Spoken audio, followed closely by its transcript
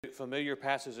Familiar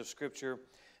passage of Scripture,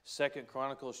 2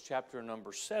 Chronicles chapter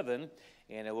number 7,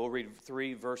 and we'll read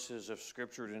 3 verses of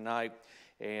Scripture tonight,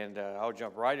 and I'll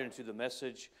jump right into the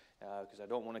message because I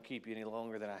don't want to keep you any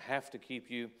longer than I have to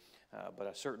keep you, but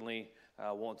I certainly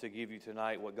want to give you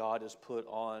tonight what God has put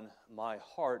on my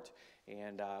heart,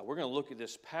 and we're going to look at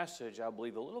this passage, I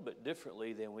believe, a little bit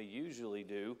differently than we usually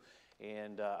do,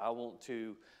 and I want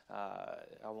to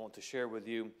share with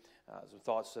you some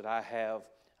thoughts that I have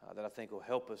that I think will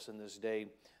help us in this day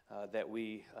that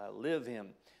we live in.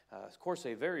 Of course,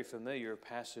 a very familiar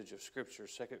passage of Scripture,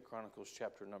 2 Chronicles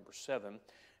chapter number 7, and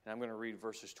I'm going to read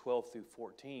verses 12 through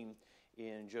 14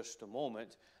 in just a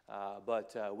moment,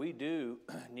 but we do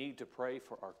need to pray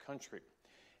for our country.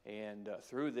 And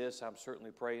through this, I'm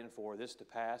certainly praying for this to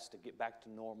pass, to get back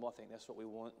to normal. I think that's what we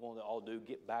want to all do,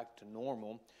 get back to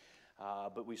normal.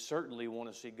 But we certainly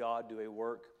want to see God do a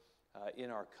work in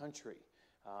our country.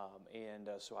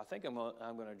 So I think I'm going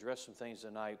to address some things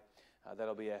tonight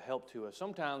that'll be a help to us.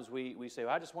 Sometimes we say,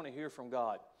 well, I just want to hear from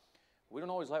God. We don't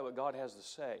always like what God has to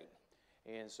say.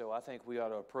 And so I think we ought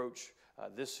to approach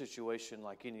this situation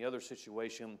like any other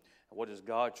situation. What is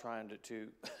God trying to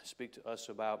speak to us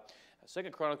about? 2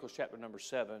 Chronicles chapter number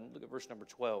 7, look at verse number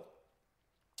 12.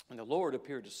 And the Lord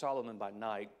appeared to Solomon by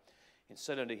night and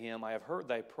said unto him, I have heard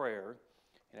thy prayer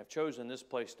and have chosen this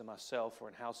place to myself for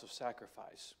an house of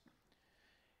sacrifice.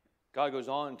 God goes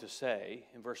on to say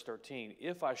in verse 13,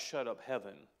 if I shut up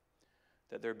heaven,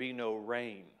 that there be no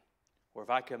rain, or if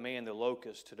I command the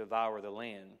locusts to devour the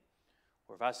land,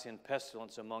 or if I send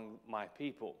pestilence among my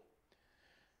people.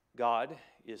 God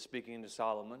is speaking to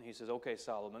Solomon. He says, okay,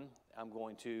 Solomon, I'm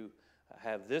going to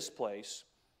have this place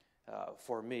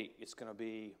for me. It's going to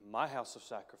be my house of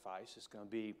sacrifice. It's going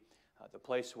to be the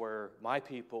place where my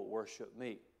people worship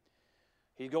me.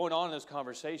 He's going on in this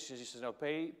conversation. He says, no,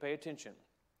 pay attention.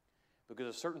 Because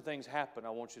if certain things happen, I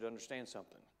want you to understand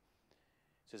something.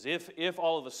 It says, if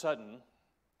all of a sudden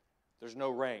there's no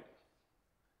rain,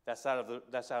 that's out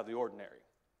of the ordinary.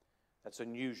 That's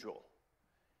unusual.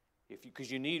 Because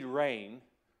you need rain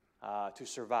to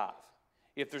survive.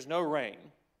 If there's no rain,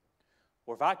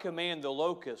 or if I command the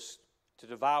locusts to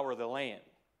devour the land,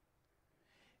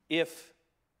 if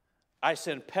I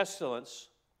send pestilence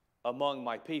among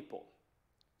my people,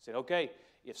 I said, okay,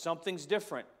 if something's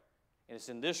different, and it's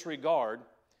in this regard,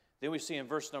 then we see in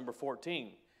verse number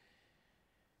 14.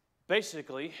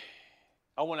 Basically,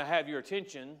 I want to have your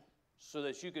attention so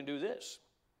that you can do this.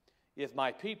 If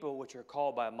my people, which are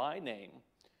called by my name,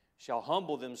 shall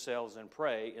humble themselves and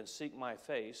pray and seek my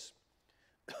face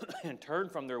and turn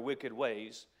from their wicked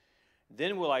ways,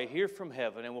 then will I hear from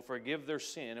heaven and will forgive their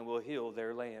sin and will heal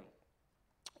their land.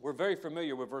 We're very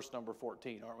familiar with verse number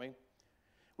 14, aren't we?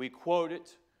 We quote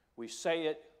it, we say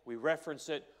it, we reference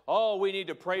it. Oh, we need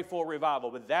to pray for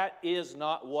revival. But that is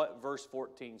not what verse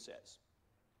 14 says.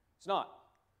 It's not.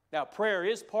 Now, prayer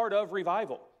is part of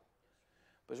revival.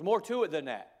 But there's more to it than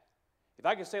that. If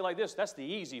I can say like this, that's the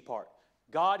easy part.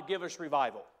 God, give us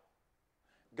revival.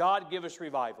 God, give us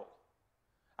revival.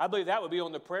 I believe that would be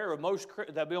on the prayer of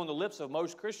that would be on the lips of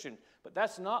most Christians. But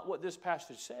that's not what this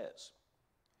passage says.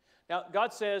 Now,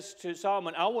 God says to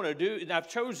Solomon, I want to do, and I've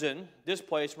chosen this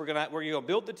place. We're going to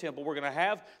build the temple. We're going to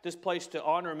have this place to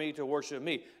honor me, to worship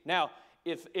me. Now,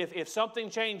 if something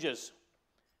changes,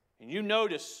 and you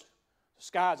notice the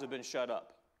skies have been shut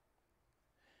up,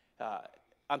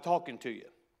 I'm talking to you.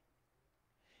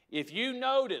 If you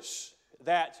notice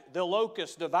that the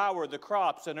locusts devour the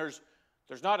crops, and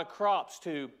there's not a crops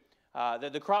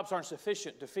that the crops aren't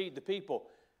sufficient to feed the people,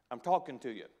 I'm talking to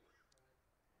you.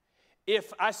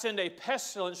 If I send a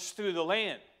pestilence through the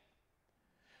land,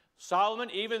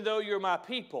 Solomon, even though you're my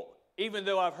people, even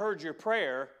though I've heard your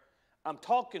prayer, I'm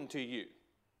talking to you.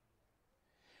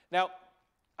 Now,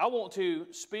 I want to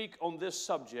speak on this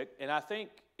subject, and I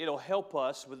think it'll help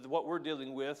us with what we're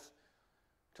dealing with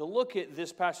to look at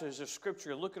this passage of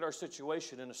Scripture and look at our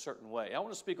situation in a certain way. I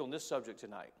want to speak on this subject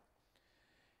tonight.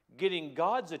 Getting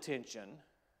God's attention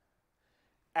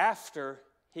after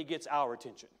He gets our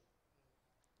attention.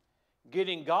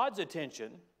 Getting God's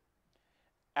attention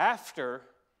after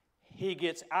He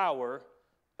gets our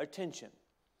attention.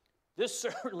 This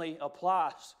certainly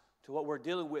applies to what we're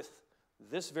dealing with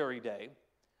this very day,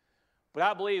 but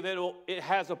I believe it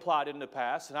has applied in the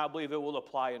past, and I believe it will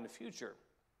apply in the future.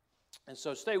 And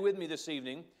so stay with me this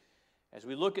evening as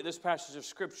we look at this passage of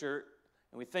Scripture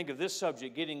and we think of this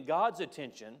subject, getting God's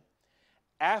attention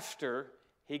after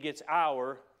He gets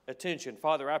our attention.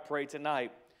 Father, I pray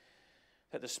tonight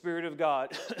that the Spirit of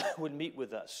God would meet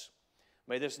with us.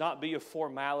 May this not be a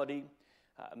formality.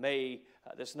 May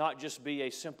this not just be a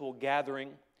simple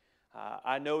gathering,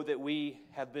 I know that we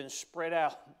have been spread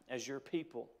out as your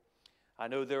people. I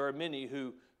know there are many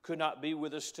who could not be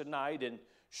with us tonight and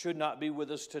should not be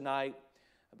with us tonight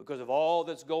because of all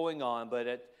that's going on.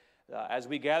 But as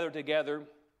we gather together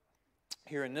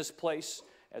here in this place,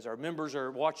 as our members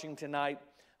are watching tonight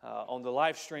on the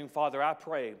live stream, Father, I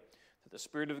pray that the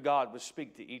Spirit of God would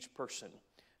speak to each person.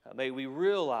 May we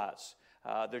realize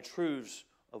the truths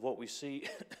of what we see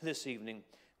this evening.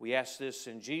 We ask this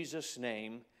in Jesus'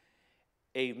 name,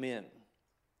 amen.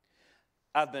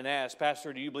 I've been asked,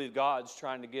 Pastor, do you believe God's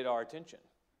trying to get our attention?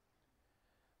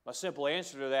 My simple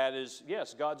answer to that is,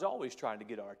 yes, God's always trying to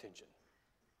get our attention.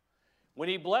 When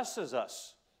He blesses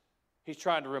us, He's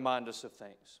trying to remind us of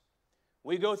things.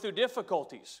 We go through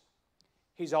difficulties,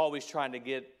 He's always trying to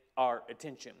get our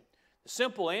attention. The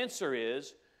simple answer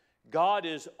is, God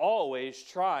is always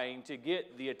trying to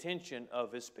get the attention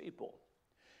of His people.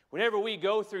 Whenever we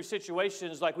go through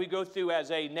situations like we go through as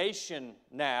a nation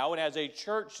now and as a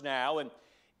church now and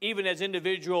even as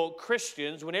individual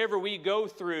Christians, whenever we go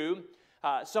through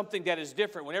something that is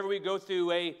different, whenever we go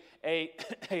through a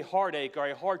heartache or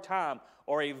a hard time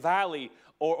or a valley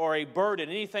or a burden,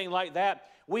 anything like that,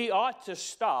 we ought to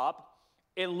stop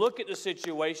and look at the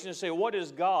situation and say, what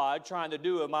is God trying to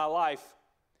do in my life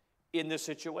in this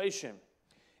situation?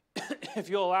 If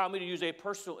you'll allow me to use a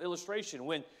personal illustration,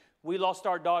 when we lost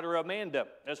our daughter Amanda,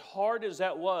 as hard as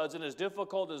that was and as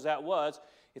difficult as that was,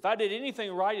 if I did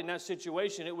anything right in that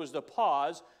situation, it was to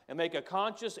pause and make a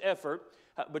conscious effort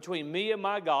between me and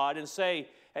my God and say,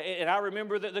 and I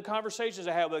remember the conversations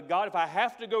I had with God, if I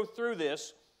have to go through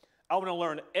this, I want to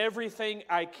learn everything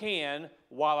I can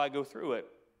while I go through it.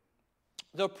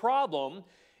 The problem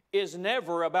is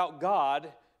never about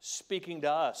God speaking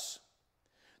to us.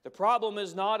 The problem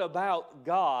is not about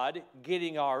God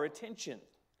getting our attention.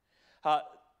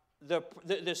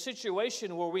 The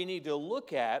situation where we need to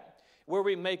look at, where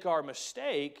we make our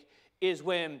mistake, is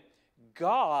when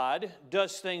God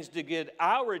does things to get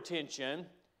our attention,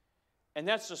 and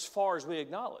that's as far as we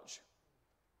acknowledge.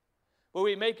 Where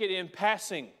we make it in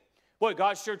passing. Boy,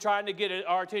 God's sure trying to get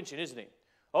our attention, isn't He?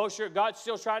 Oh, sure, God's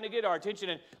still trying to get our attention,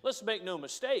 and let's make no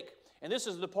mistake. And this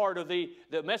is the part of the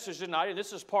message tonight, and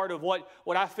this is part of what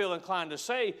I feel inclined to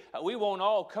say. We want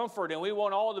all comfort, and we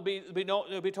want all to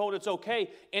be told it's okay,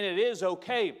 and it is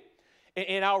okay.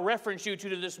 And I'll reference you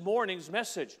to this morning's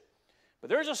message. But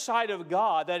there's a side of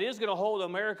God that is going to hold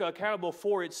America accountable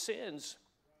for its sins.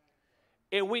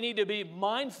 And we need to be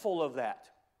mindful of that.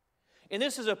 And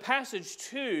this is a passage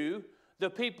to the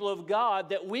people of God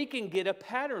that we can get a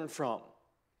pattern from.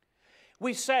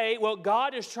 We say, well,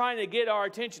 God is trying to get our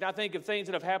attention. I think of things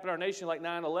that have happened in our nation like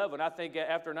 9/11. I think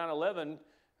after 9/11,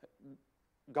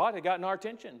 God had gotten our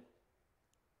attention.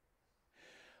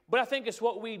 But I think it's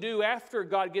what we do after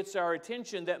God gets our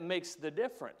attention that makes the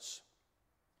difference.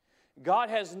 God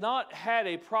has not had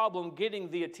a problem getting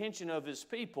the attention of His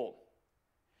people.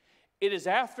 It is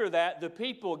after that the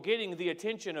people getting the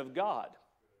attention of God.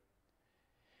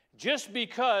 Just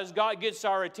because God gets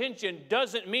our attention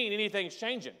doesn't mean anything's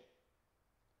changing.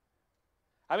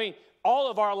 I mean,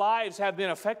 all of our lives have been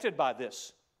affected by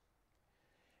this.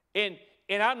 And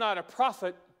I'm not a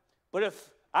prophet, but if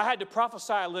I had to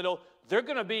prophesy a little, they're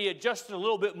going to be adjusted a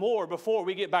little bit more before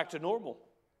we get back to normal.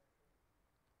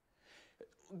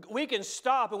 We can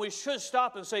stop, and we should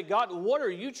stop and say, God, what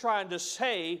are you trying to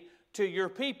say to your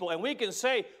people? And we can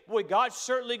say, boy, God's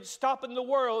certainly stopping the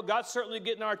world. God's certainly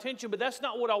getting our attention, but that's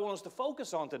not what I want us to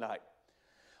focus on tonight.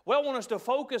 What I want us to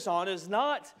focus on is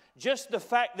not just the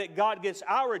fact that God gets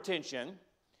our attention.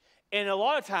 And a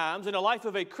lot of times in the life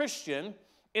of a Christian,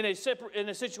 in a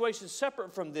situation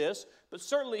separate from this, but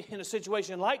certainly in a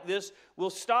situation like this,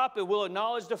 we'll stop and we'll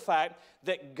acknowledge the fact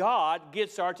that God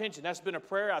gets our attention. That's been a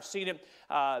prayer. I've seen it.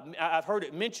 I've heard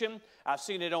it mentioned. I've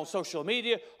seen it on social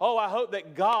media. Oh, I hope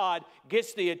that God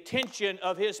gets the attention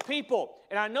of His people.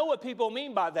 And I know what people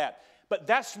mean by that. But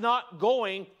that's not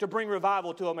going to bring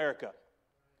revival to America.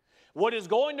 What is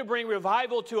going to bring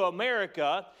revival to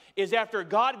America is after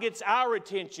God gets our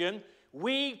attention,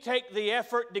 we take the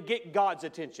effort to get God's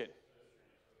attention.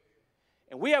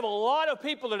 And we have a lot of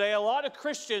people today, a lot of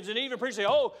Christians, and even preachers say,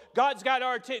 oh, God's got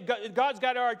our attention, or God's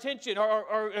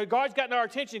gotten our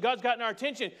attention, God's gotten our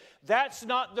attention. That's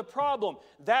not the problem.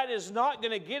 That is not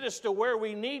going to get us to where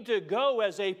we need to go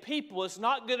as a people. It's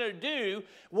not going to do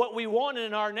what we want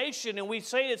in our nation, and we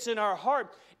say it's in our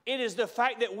heart. It is the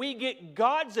fact that we get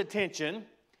God's attention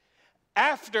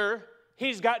after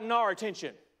He's gotten our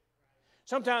attention.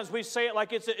 Sometimes we say it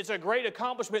like it's a great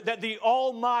accomplishment that the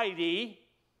Almighty,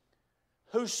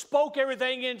 who spoke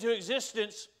everything into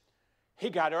existence,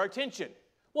 He got our attention.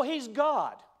 Well, He's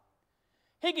God.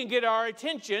 He can get our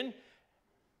attention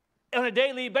on a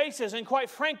daily basis. And quite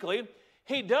frankly,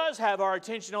 He does have our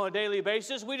attention on a daily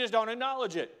basis. We just don't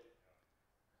acknowledge it.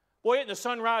 Boy, isn't the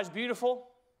sunrise beautiful?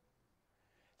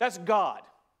 That's God.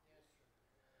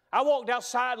 I walked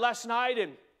outside last night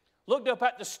and looked up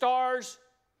at the stars.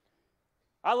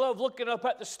 I love looking up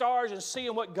at the stars and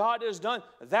seeing what God has done.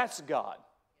 That's God.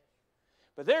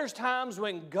 But there's times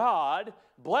when God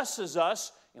blesses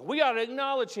us and we got to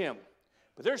acknowledge Him.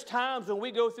 But there's times when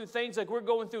we go through things like we're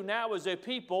going through now as a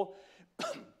people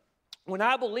when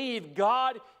I believe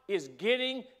God is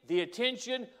getting the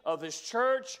attention of His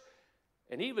church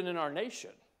and even in our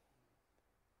nation.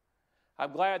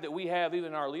 I'm glad that we have,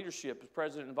 even our leadership as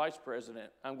president and vice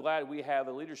president, I'm glad we have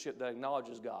a leadership that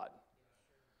acknowledges God.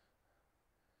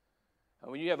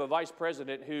 And when you have a vice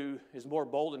president who is more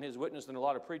bold in his witness than a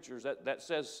lot of preachers, that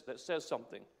says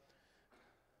something.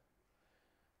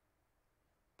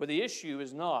 But the issue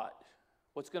is not,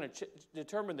 what's going to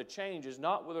determine the change is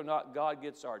not whether or not God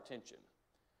gets our attention.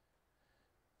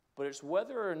 But it's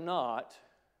whether or not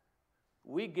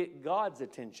we get God's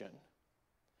attention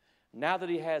now that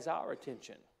He has our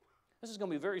attention. This is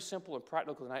going to be very simple and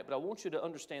practical tonight, but I want you to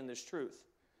understand this truth.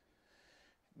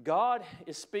 God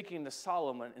is speaking to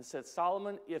Solomon and said,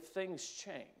 Solomon, if things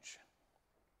change,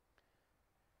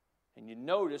 and you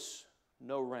notice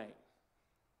no rain,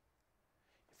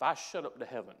 if I shut up the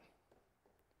heaven,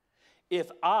 if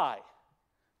I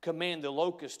command the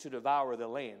locusts to devour the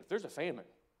land, if there's a famine,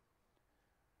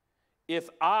 if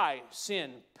I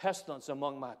send pestilence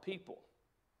among my people,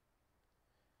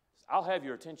 I'll have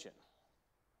your attention.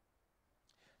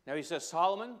 Now he says,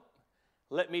 Solomon,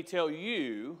 let me tell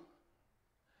you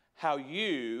how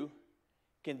you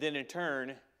can then in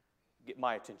turn get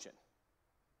my attention.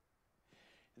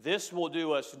 This will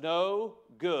do us no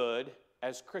good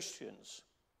as Christians,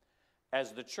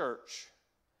 as the church,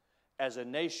 as a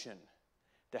nation,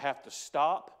 to have to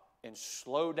stop and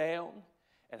slow down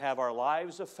and have our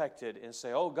lives affected and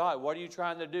say, oh God, what are you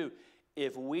trying to do?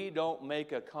 If we don't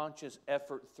make a conscious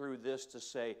effort through this to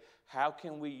say, how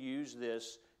can we use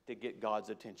this to get God's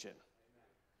attention?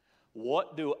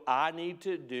 What do I need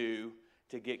to do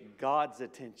to get God's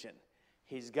attention?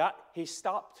 He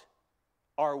stopped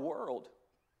our world.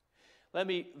 Let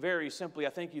me very simply, I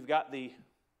think you've got the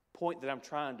point that I'm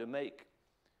trying to make.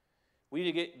 We need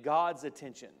to get God's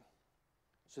attention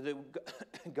so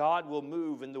that God will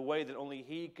move in the way that only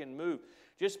He can move.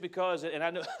 Just because, and I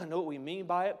know what we mean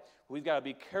by it, we've got to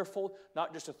be careful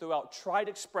not just to throw out trite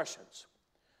expressions.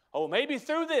 Oh, maybe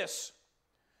through this,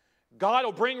 God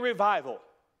will bring revival.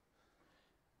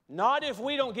 Not if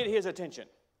we don't get His attention.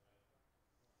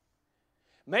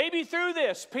 Maybe through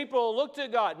this, people will look to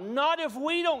God. Not if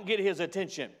we don't get His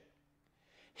attention.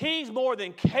 He's more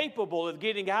than capable of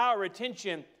getting our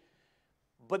attention.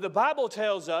 But the Bible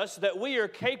tells us that we are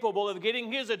capable of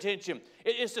getting His attention.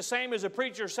 It's the same as a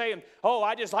preacher saying, oh,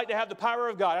 I just like to have the power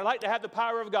of God. I like to have the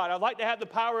power of God. I like to have the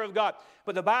power of God.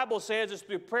 But the Bible says it's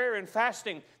through prayer and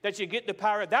fasting that you get the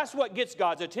power. That's what gets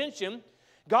God's attention.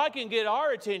 God can get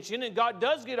our attention, and God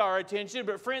does get our attention.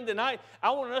 But friend, tonight,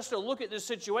 I want us to look at this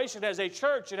situation as a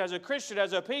church and as a Christian,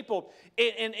 as a people,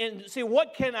 and see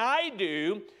what can I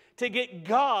do to get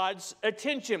God's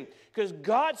attention. Because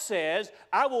God says,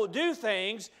 I will do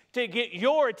things to get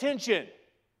your attention.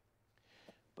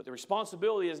 But the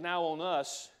responsibility is now on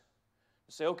us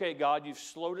to say, okay, God, you've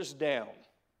slowed us down.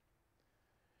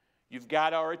 You've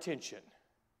got our attention.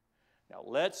 Now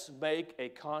let's make a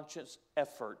conscious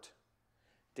effort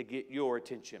to get your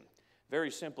attention. Very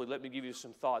simply, let me give you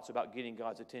some thoughts about getting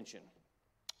God's attention.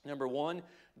 Number one,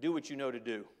 do what you know to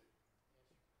do.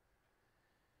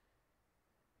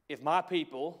 If my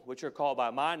people, which are called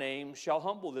by my name, shall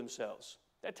humble themselves.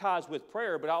 That ties with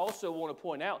prayer, but I also want to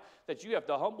point out that you have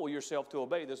to humble yourself to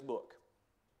obey this book.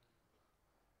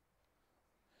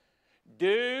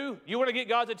 You want to get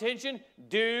God's attention?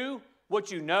 Do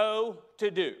what you know to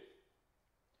do.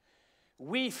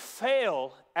 We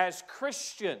fail as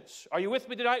Christians. Are you with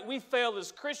me tonight? We fail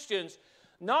as Christians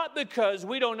not because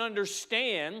we don't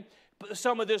understand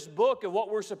some of this book and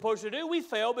what we're supposed to do. We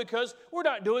fail because we're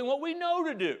not doing what we know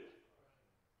to do.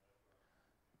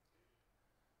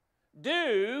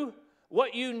 Do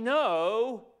what you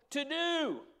know to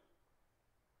do.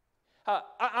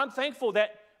 I'm thankful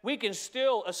that we can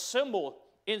still assemble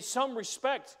in some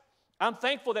respect. I'm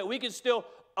thankful that we can still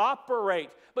operate.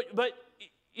 But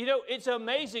you know, it's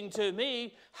amazing to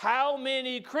me how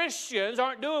many Christians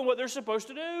aren't doing what they're supposed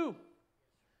to do.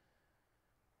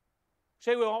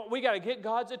 Say, well, we got to get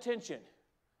God's attention.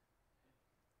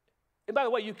 And by the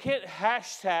way, you can't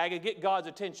hashtag and get God's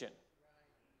attention.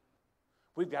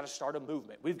 We've got to start a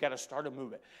movement. We've got to start a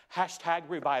movement. Hashtag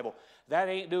revival. That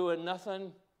ain't doing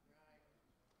nothing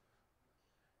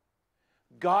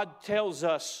God tells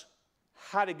us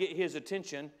how to get His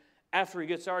attention after He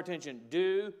gets our attention.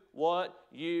 Do what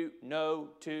you know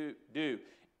to do.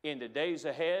 In the days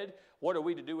ahead, what are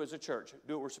we to do as a church?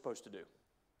 Do what we're supposed to do.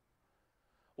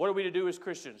 What are we to do as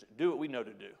Christians? Do what we know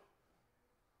to do.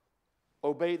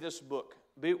 Obey this book.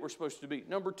 Be what we're supposed to be.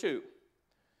 Number 2,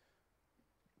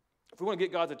 if we want to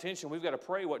get God's attention, we've got to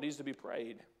pray what needs to be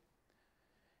prayed.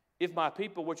 If my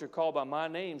people, which are called by my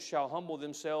name, shall humble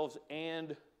themselves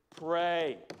and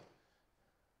pray.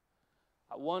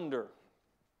 I wonder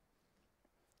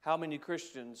how many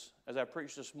Christians, as I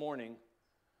preached this morning,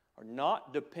 are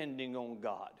not depending on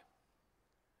God,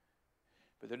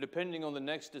 but they're depending on the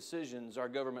next decisions our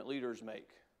government leaders make.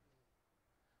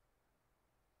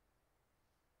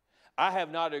 I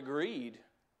have not agreed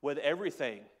with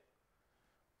everything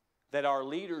that our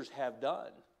leaders have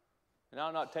done. And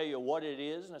I'll not tell you what it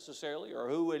is necessarily or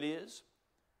who it is.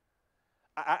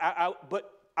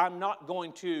 But I'm not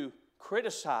going to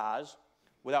criticize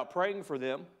without praying for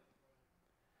them.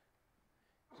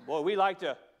 Boy, we like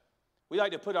to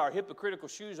put our hypocritical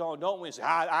shoes on, don't we? And say,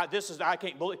 I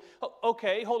can't believe.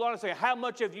 Okay, hold on a second. How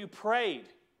much have you prayed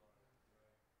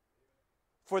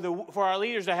for our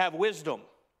leaders to have wisdom?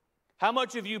 How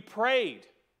much have you prayed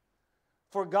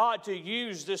for God to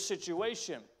use this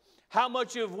situation? How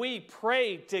much have we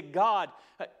prayed to God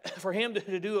for Him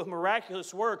to do a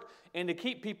miraculous work and to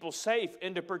keep people safe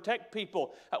and to protect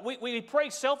people? We pray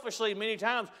selfishly many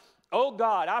times. Oh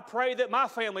God, I pray that my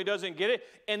family doesn't get it,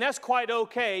 and that's quite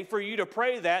okay for you to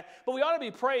pray that, but we ought to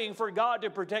be praying for God to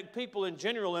protect people in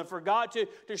general and for God to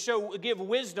give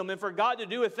wisdom and for God to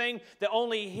do a thing that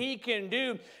only He can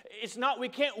do. We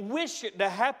can't wish it to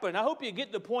happen. I hope you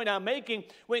get the point I'm making.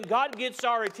 When God gets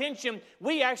our attention,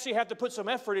 we actually have to put some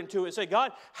effort into it. Say,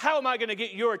 God, how am I going to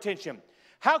get your attention?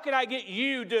 How can I get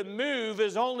you to move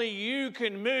as only you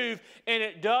can move? And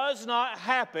it does not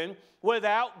happen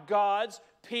without God's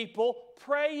people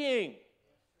praying.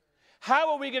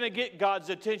 How are we going to get God's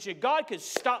attention? God could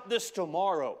stop this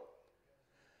tomorrow.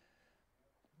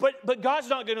 But God's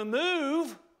not going to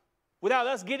move without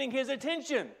us getting His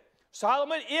attention.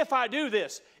 Solomon, if I do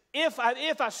this, if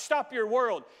I stop your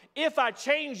world, if I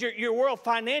change your world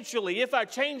financially, if I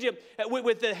change it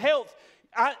with the health,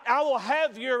 I will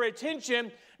have your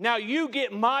attention. Now you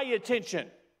get my attention.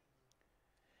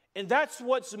 And that's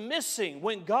what's missing.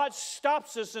 When God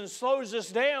stops us and slows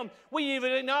us down, we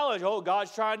even acknowledge, oh,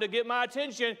 God's trying to get my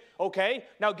attention. Okay,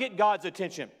 now get God's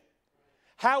attention.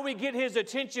 How we get His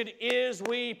attention is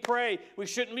we pray. We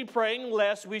shouldn't be praying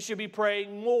less. We should be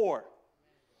praying more.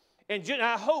 And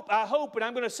I hope, and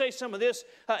I'm going to say some of this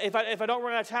if I don't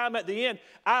run out of time at the end,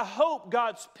 I hope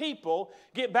God's people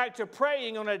get back to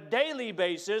praying on a daily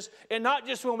basis and not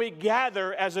just when we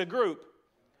gather as a group.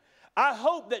 I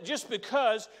hope that just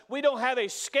because we don't have a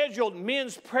scheduled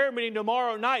men's prayer meeting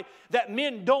tomorrow night, that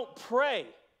men don't pray.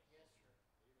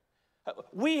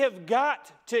 We have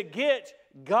got to get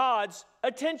God's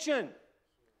attention.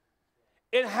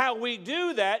 And how we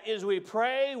do that is we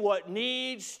pray what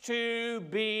needs to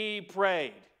be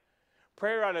prayed.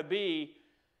 Prayer ought to be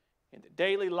in the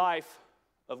daily life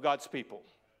of God's people.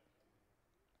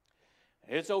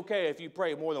 It's okay if you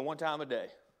pray more than one time a day.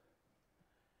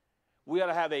 We ought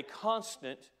to have a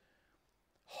constant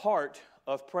heart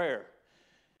of prayer.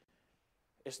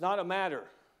 It's not a matter,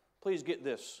 please get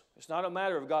this, it's not a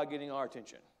matter of God getting our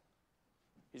attention.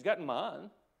 He's gotten mine.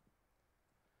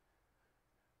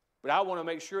 But I want to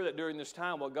make sure that during this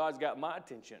time, while God's got my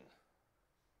attention,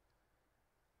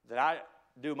 that I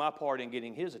do my part in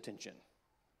getting His attention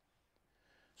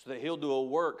so that He'll do a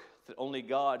work that only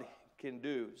God can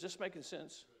do. Is this making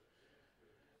sense?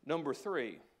 Number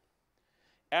 3.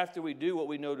 After we do what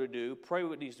we know to do, pray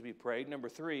what needs to be prayed. Number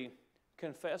 3,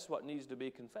 confess what needs to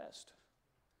be confessed.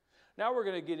 Now we're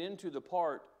going to get into the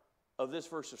part of this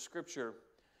verse of Scripture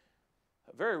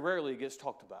that very rarely gets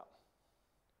talked about.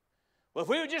 Well, if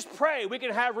we would just pray, we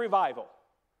can have revival.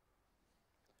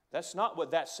 That's not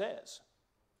what that says.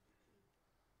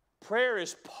 Prayer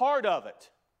is part of it.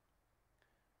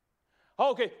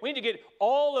 Okay, we need to get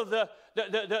all of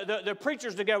the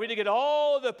preachers together. We need to get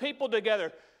all of the people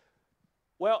together.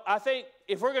 Well, I think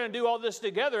if we're going to do all this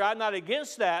together, I'm not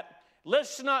against that.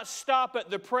 Let's not stop at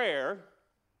the prayer.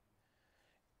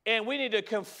 And we need to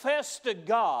confess to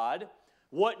God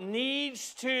what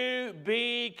needs to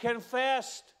be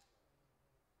confessed.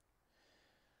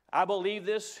 I believe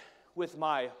this with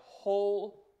my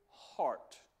whole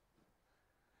heart.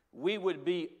 We would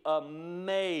be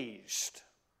amazed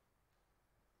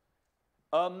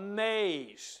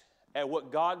at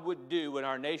what God would do in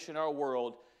our nation, our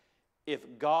world,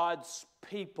 if God's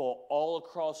people all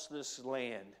across this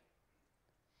land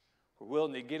were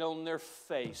willing to get on their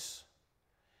face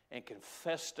and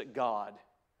confess to God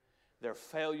their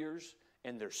failures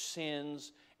and their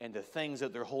sins and the things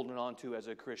that they're holding on to as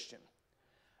a Christian.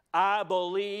 I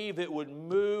believe it would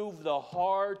move the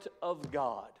heart of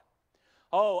God.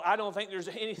 Oh, I don't think there's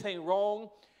anything wrong,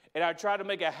 and I try to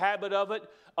make a habit of it,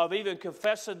 of even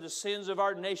confessing the sins of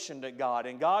our nation to God.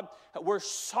 And God, we're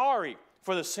sorry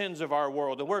for the sins of our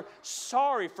world, and we're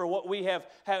sorry for what we have,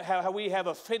 how we have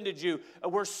offended you.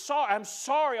 I'm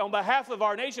sorry on behalf of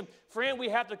our nation. Friend, we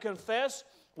have to confess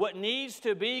what needs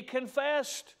to be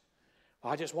confessed.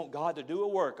 I just want God to do a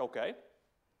work. Okay.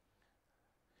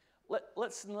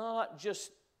 Let's not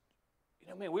just,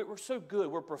 man, we're so good.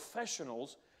 We're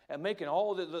professionals at making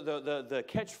all the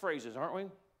catchphrases, aren't we?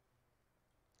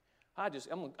 I'm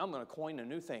going to coin a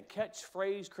new thing,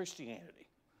 catchphrase Christianity.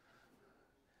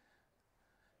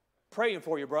 Praying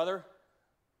for you, brother.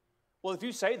 Well, if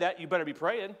you say that, you better be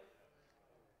praying.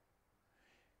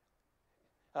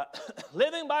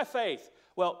 Living by faith.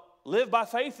 Well, live by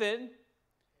faith then.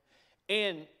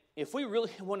 And if we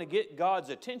really want to get God's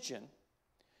attention,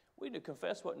 we need to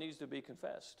confess what needs to be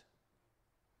confessed.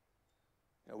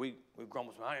 We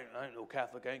grumble, I ain't no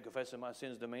Catholic, I ain't confessing my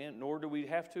sins to man, nor do we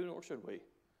have to, nor should we.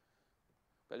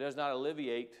 But it does not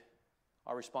alleviate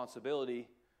our responsibility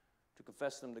to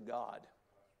confess them to God.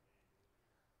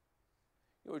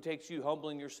 It takes you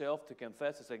humbling yourself to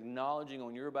confess. It's acknowledging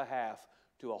on your behalf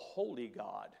to a holy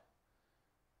God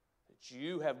that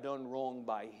you have done wrong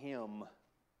by Him.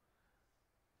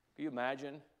 Can you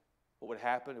imagine what would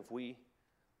happen if we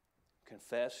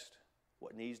confessed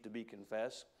what needs to be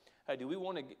confessed? Hey, do we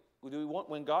want,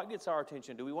 when God gets our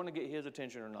attention, do we want to get His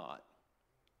attention or not?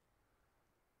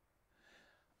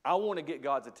 I want to get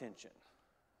God's attention.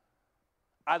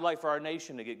 I'd like for our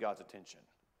nation to get God's attention.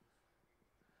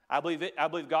 I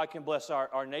believe God can bless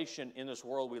our nation in this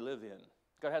world we live in.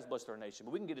 God has blessed our nation,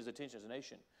 but we can get His attention as a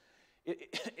nation.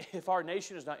 If our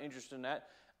nation is not interested in that,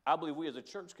 I believe we as a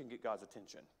church can get God's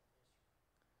attention.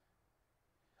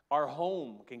 Our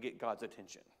home can get God's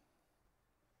attention.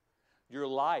 Your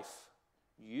life,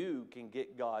 you can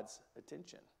get God's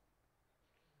attention.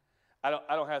 I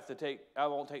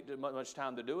won't take much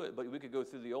time to do it, but we could go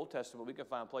through the Old Testament. We could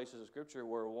find places of Scripture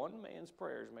where one man's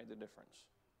prayers made the difference.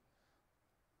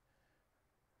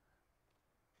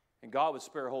 And God would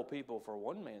spare whole people for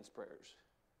one man's prayers.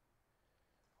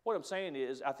 What I'm saying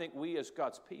is, I think we as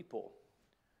God's people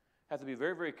have to be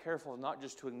very, very careful not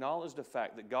just to acknowledge the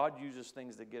fact that God uses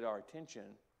things to get our attention,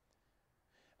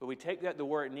 but we take that to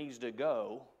where it needs to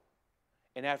go,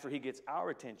 and after He gets our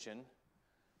attention,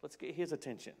 let's get His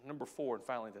attention. Number 4, and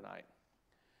finally tonight.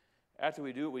 After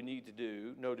we do what we need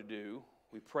to know to do,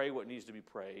 we pray what needs to be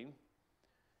prayed.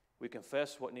 We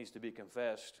confess what needs to be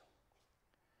confessed.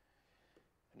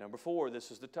 And number 4, this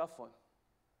is the tough one.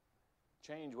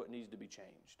 Change what needs to be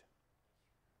changed.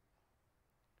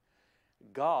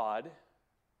 God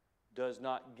does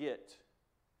not get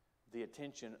the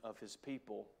attention of His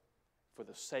people for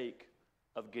the sake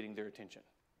of getting their attention.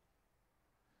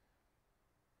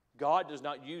 God does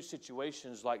not use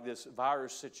situations like this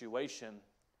virus situation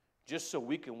just so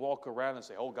we can walk around and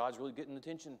say, oh, God's really getting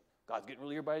attention. God's getting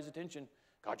really everybody's attention.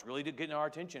 God's really getting our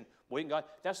attention. God.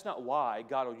 That's not why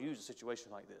God will use a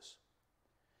situation like this.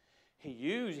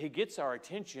 He gets our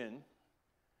attention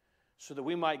so that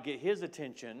we might get His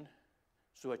attention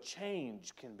so a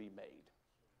change can be made.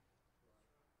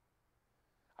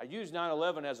 I used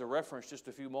 9/11 as a reference just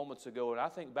a few moments ago, and I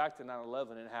think back to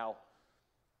 9/11 and how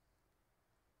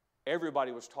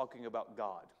everybody was talking about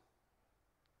God.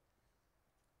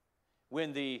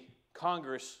 When the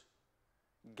Congress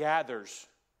gathers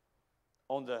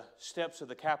on the steps of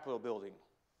the Capitol building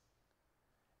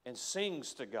and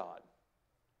sings to God,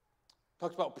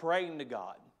 talks about praying to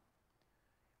God.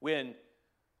 When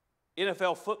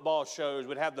NFL football shows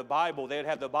would have the Bible, they'd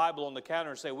have the Bible on the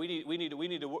counter and say, we need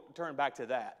to turn back to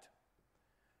that.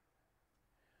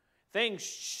 Things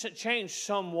changed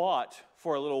somewhat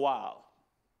for a little while.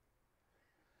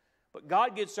 But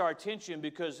God gets our attention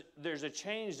because there's a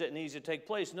change that needs to take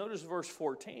place. Notice verse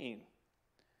 14.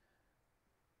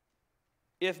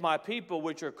 If my people,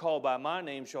 which are called by my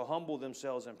name, shall humble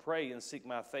themselves and pray and seek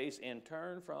my face and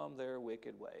turn from their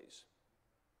wicked ways.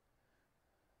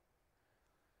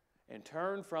 And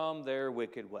turn from their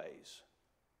wicked ways.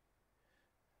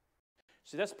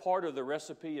 See, that's part of the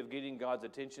recipe of getting God's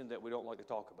attention that we don't like to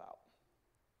talk about.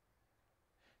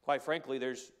 Quite frankly,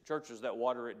 there's churches that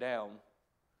water it down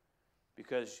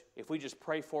because if we just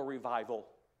pray for revival,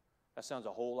 that sounds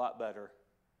a whole lot better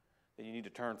than you need to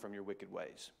turn from your wicked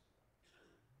ways.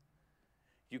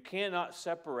 You cannot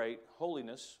separate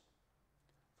holiness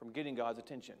from getting God's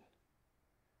attention.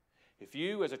 If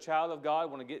you, as a child of God,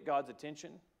 want to get God's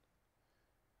attention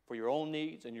for your own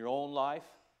needs and your own life,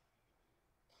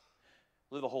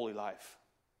 live a holy life.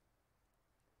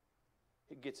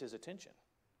 It gets His attention.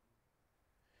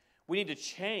 We need to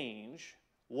change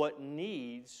what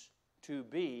needs to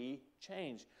be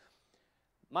changed.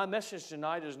 My message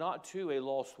tonight is not to a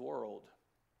lost world.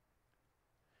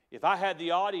 If I had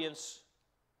the audience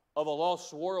of a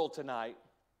lost world tonight,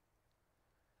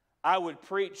 I would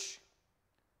preach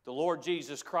the Lord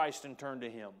Jesus Christ and turn to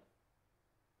Him.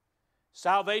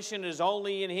 Salvation is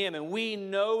only in Him, and we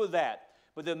know that.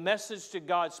 But the message to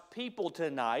God's people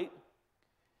tonight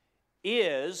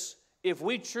is, if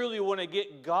we truly want to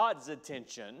get God's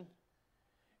attention,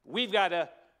 we've got to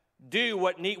do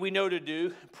what we know to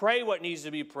do, pray what needs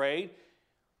to be prayed.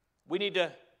 We need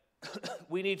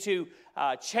to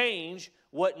change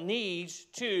what needs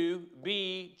to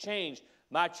be changed.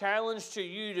 My challenge to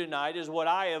you tonight is what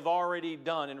I have already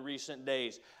done in recent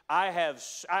days. I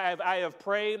have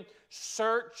prayed,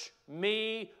 search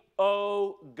me,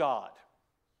 O God.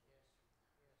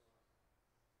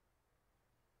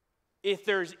 If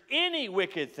there's any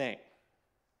wicked thing,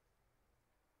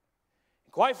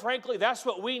 quite frankly, that's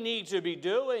what we need to be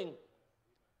doing.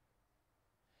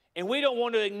 And we don't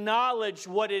want to acknowledge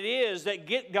what it is that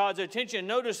get God's attention.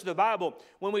 Notice the Bible,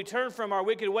 when we turn from our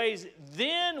wicked ways,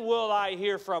 then will I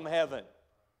hear from heaven.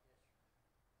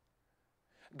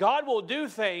 God will do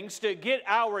things to get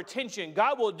our attention.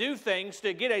 God will do things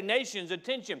to get a nation's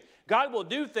attention. God will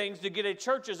do things to get a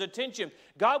church's attention.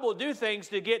 God will do things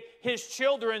to get His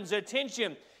children's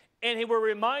attention. And we're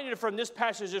reminded from this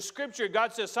passage of Scripture,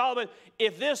 God says, Solomon,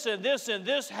 if this and this and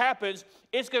this happens,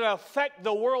 it's going to affect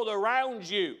the world around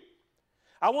you.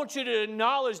 I want you to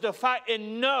acknowledge the fact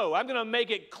and know, I'm going to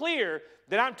make it clear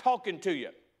that I'm talking to you.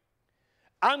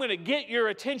 I'm going to get your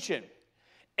attention.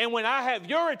 And when I have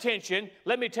your attention,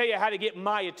 let me tell you how to get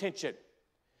my attention.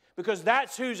 Because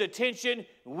that's whose attention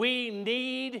we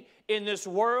need in this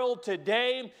world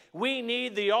today. We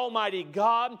need the Almighty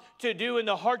God to do in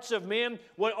the hearts of men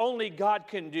what only God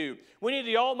can do. We need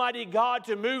the Almighty God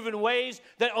to move in ways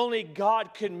that only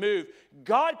God can move.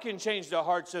 God can change the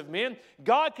hearts of men.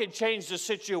 God can change the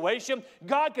situation.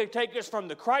 God can take us from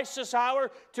the crisis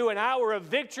hour to an hour of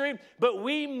victory. But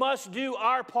we must do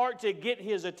our part to get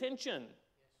His attention.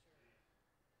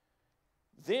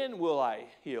 Then will I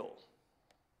heal.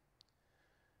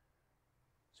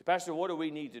 So, Pastor, what do we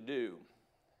need to do?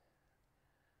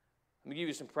 Let me give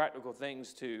you some practical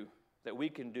things that we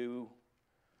can do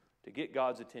to get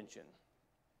God's attention.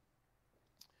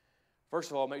 First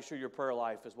of all, make sure your prayer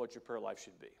life is what your prayer life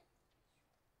should be.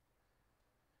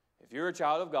 If you're a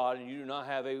child of God and you do not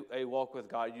have a walk with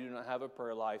God, you do not have a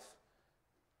prayer life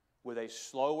with a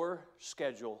slower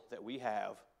schedule that we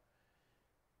have,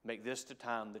 make this the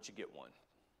time that you get one.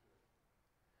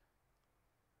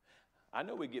 I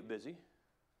know we get busy.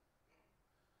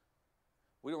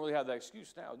 We don't really have that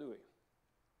excuse now, do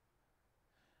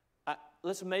we?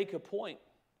 Let's make a point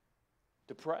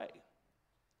to pray.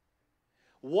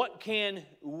 What can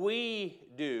we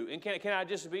do? And can I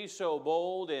just be so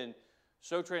bold and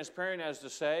so transparent as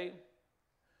to say,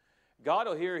 God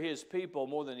will hear His people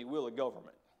more than He will a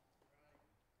government.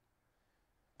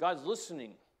 God's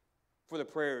listening for the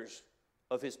prayers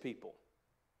of His people.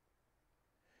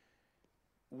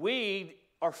 We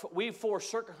force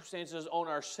circumstances on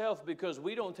ourselves because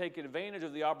we don't take advantage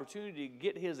of the opportunity to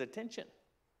get His attention.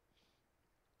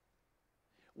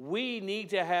 We need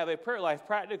to have a prayer life,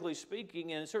 practically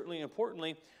speaking, and certainly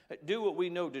importantly, do what we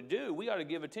know to do. We ought to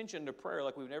give attention to prayer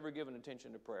like we've never given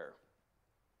attention to prayer.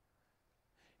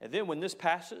 And then when this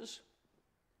passes,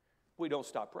 we don't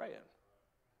stop praying.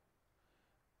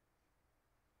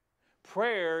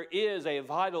 Prayer is a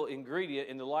vital ingredient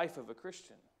in the life of a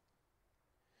Christian.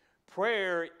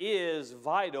 Prayer is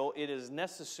vital. It is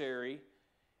necessary.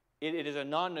 It is a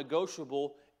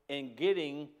non-negotiable in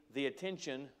getting the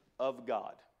attention of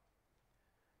God.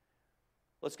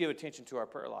 Let's give attention to our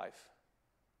prayer life.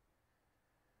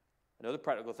 Another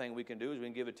practical thing we can do is we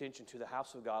can give attention to the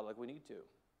house of God like we need to.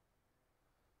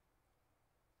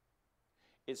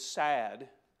 It's sad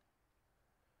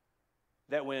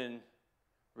that when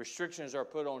restrictions are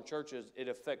put on churches, it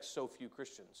affects so few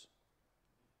Christians.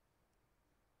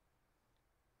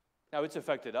 Now, it's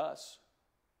affected us.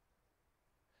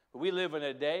 But we live in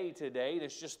a day today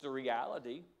that's just the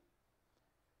reality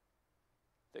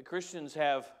that Christians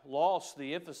have lost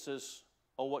the emphasis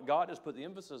on what God has put the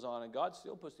emphasis on, and God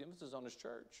still puts the emphasis on His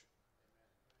church.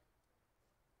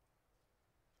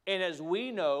 And as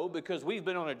we know, because we've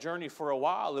been on a journey for a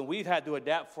while and we've had to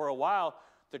adapt for a while,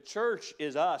 the church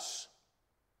is us.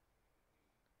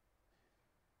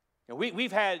 And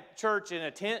we've had church in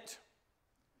a tent.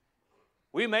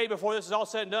 We may, before this is all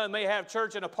said and done, may have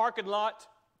church in a parking lot.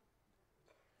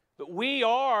 But we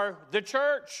are the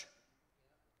church.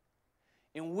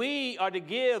 And we are to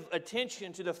give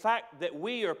attention to the fact that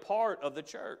we are part of the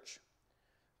church.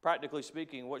 Practically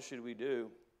speaking, what should we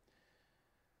do?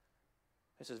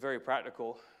 This is very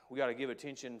practical. We got to give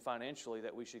attention financially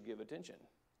that we should give attention.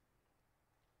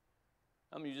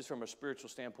 I mean, just from a spiritual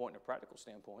standpoint and a practical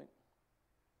standpoint.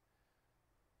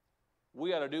 We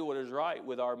got to do what is right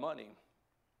with our money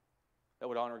that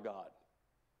would honor God.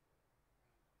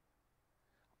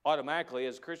 Automatically,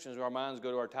 as Christians, our minds go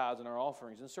to our tithes and our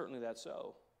offerings, and certainly that's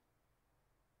so.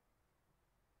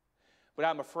 But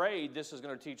I'm afraid this is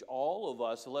going to teach all of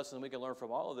us, the lesson we can learn from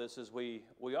all of this is we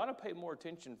ought to pay more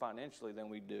attention financially than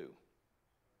we do.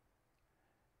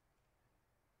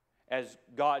 As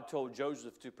God told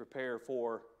Joseph to prepare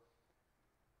for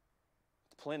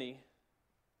plenty,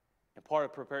 and part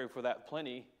of preparing for that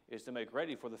plenty is to make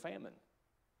ready for the famine.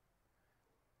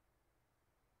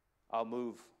 I'll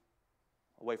move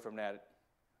away from that.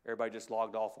 Everybody just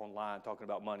logged off online talking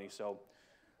about money, so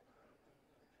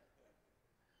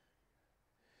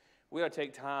we got to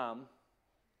take time,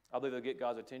 I believe, to get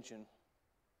God's attention,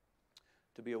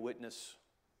 to be a witness.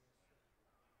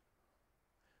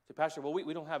 Say, Pastor, well,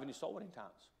 we don't have any soul winning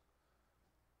times.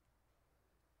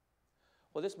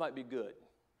 Well, this might be good.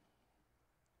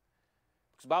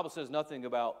 Because the Bible says nothing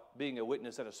about being a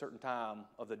witness at a certain time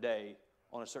of the day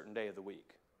on a certain day of the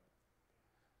week.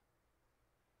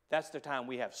 That's the time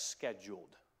we have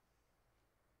scheduled.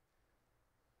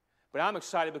 But I'm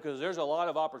excited because there's a lot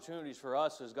of opportunities for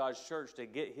us as God's church to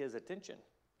get His attention.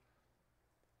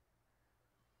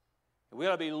 And we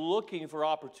ought to be looking for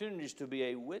opportunities to be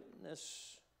a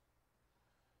witness.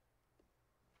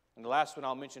 And the last one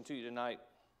I'll mention to you tonight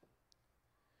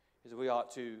is that we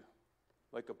ought to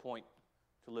make a point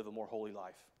to live a more holy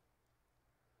life.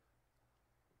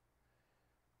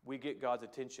 We get God's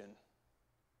attention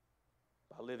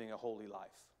by living a holy life.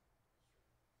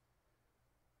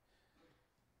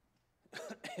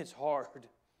 It's hard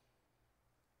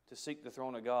to seek the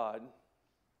throne of God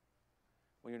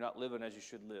when you're not living as you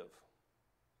should live.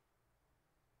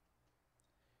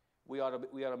 We ought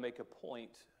to make a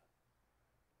point,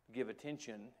 give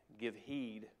attention, give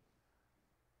heed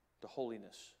to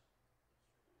holiness.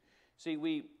 See,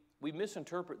 we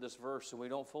misinterpret this verse and we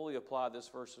don't fully apply this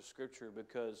verse of Scripture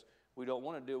because we don't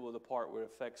want to deal with the part where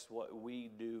it affects what we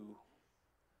do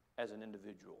as an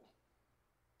individual.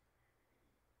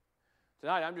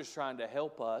 Tonight, I'm just trying to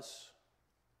help us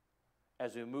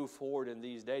as we move forward in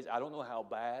these days. I don't know how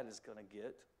bad it's going to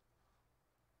get.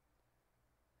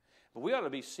 But we ought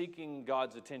to be seeking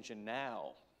God's attention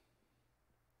now.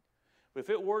 But if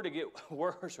it were to get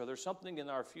worse, or there's something in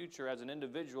our future as an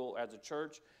individual, as a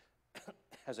church,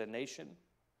 as a nation,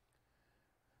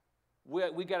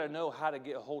 we got to know how to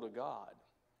get a hold of God.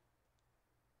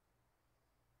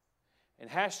 And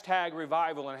hashtag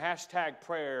revival and hashtag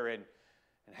prayer and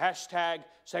hashtag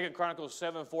 2 Chronicles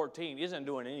 7:14 isn't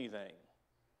doing anything.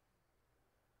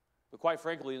 But quite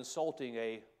frankly, insulting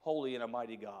a holy and a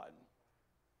mighty God.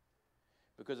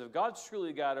 Because if God's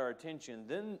truly got our attention,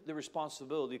 then the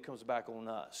responsibility comes back on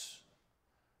us.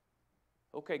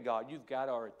 Okay, God, you've got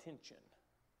our attention.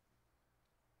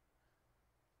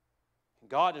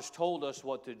 God has told us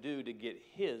what to do to get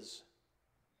His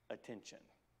attention.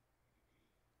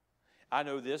 I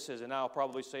know this is, and I'll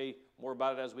probably say more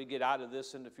about it as we get out of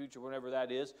this in the future, whenever that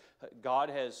is. God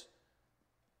has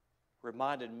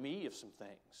reminded me of some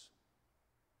things.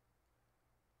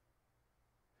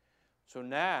 So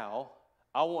now,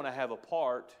 I want to have a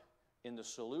part in the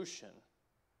solution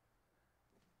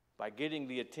by getting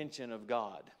the attention of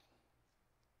God.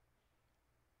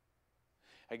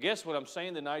 I guess what I'm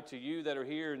saying tonight to you that are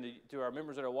here and to our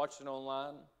members that are watching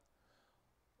online,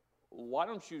 why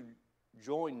don't you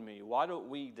join me? Why don't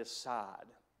we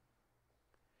decide?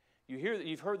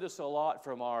 You've heard this a lot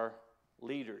from our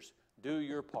leaders. Do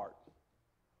your part.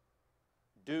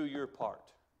 Do your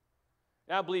part.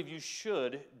 And I believe you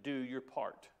should do your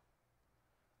part.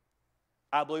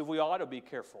 I believe we ought to be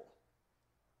careful.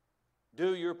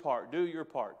 Do your part. Do your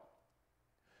part.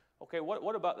 Okay,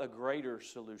 what about the greater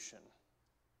solution?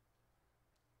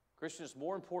 Christians, it's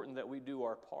more important that we do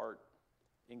our part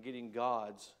in getting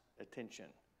God's attention.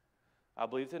 I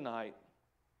believe tonight,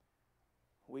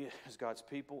 we as God's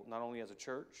people, not only as a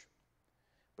church,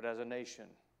 but as a nation,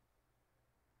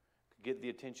 could get the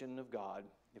attention of God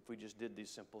if we just did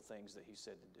these simple things that He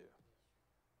said to do.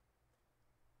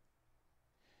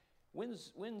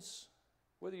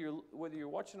 Whether you're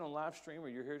watching on live stream or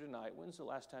you're here tonight, when's the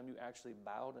last time you actually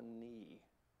bowed a knee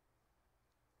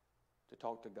to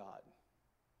talk to God.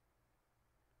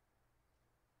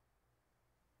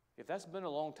 If that's been a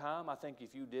long time, I think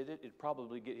if you did it, it'd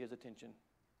probably get His attention.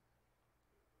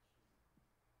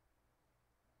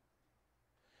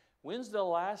 When's the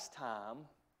last time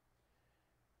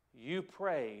you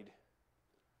prayed,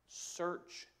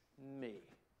 search me?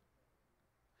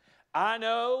 I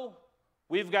know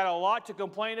we've got a lot to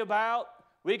complain about.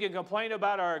 We can complain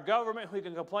about our government. We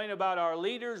can complain about our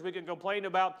leaders. We can complain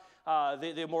about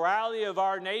the morality of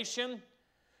our nation.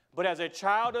 But as a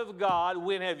child of God,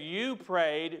 when have you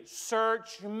prayed,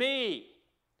 search me?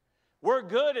 We're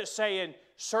good at saying,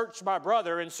 search my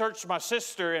brother and search my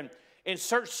sister and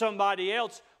search somebody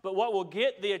else. But what will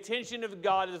get the attention of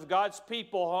God is if God's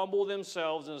people humble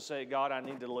themselves and say, God, I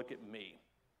need to look at me.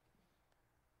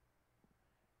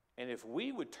 And if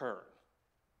we would turn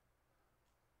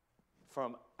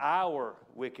from our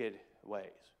wicked ways.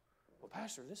 Well,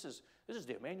 Pastor, this is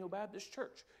the Emmanuel Baptist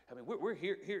Church. I mean, we're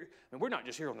here, and we're not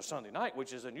just here on a Sunday night,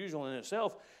 which is unusual in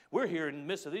itself. We're here in the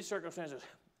midst of these circumstances.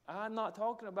 I'm not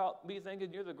talking about me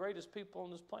thinking you're the greatest people on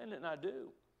this planet, and I do.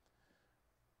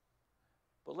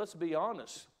 But let's be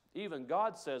honest. Even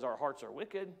God says our hearts are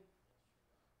wicked.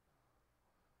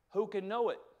 Who can know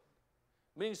it?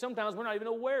 Meaning sometimes we're not even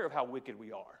aware of how wicked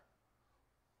we are.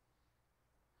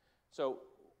 So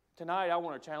tonight I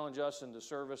want to challenge us in the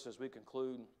service as we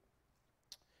conclude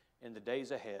in the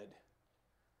days ahead.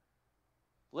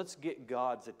 Let's get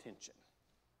God's attention.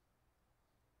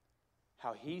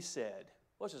 How He said,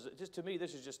 just to me,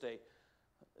 this is just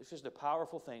a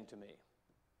powerful thing to me.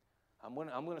 I'm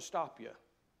going to stop you.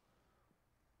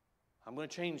 I'm going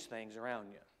to change things around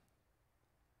you.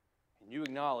 And you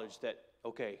acknowledge that,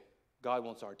 okay, God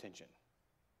wants our attention.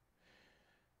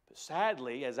 But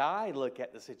sadly, as I look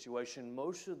at the situation,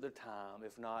 most of the time,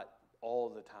 if not all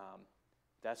the time,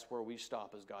 that's where we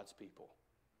stop as God's people.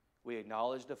 We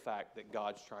acknowledge the fact that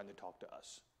God's trying to talk to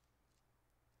us.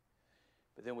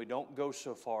 But then we don't go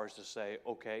so far as to say,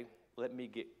 okay, let me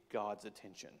get God's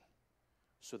attention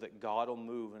so that God will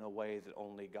move in a way that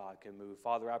only God can move.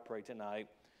 Father, I pray tonight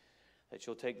that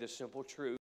you'll take this simple truth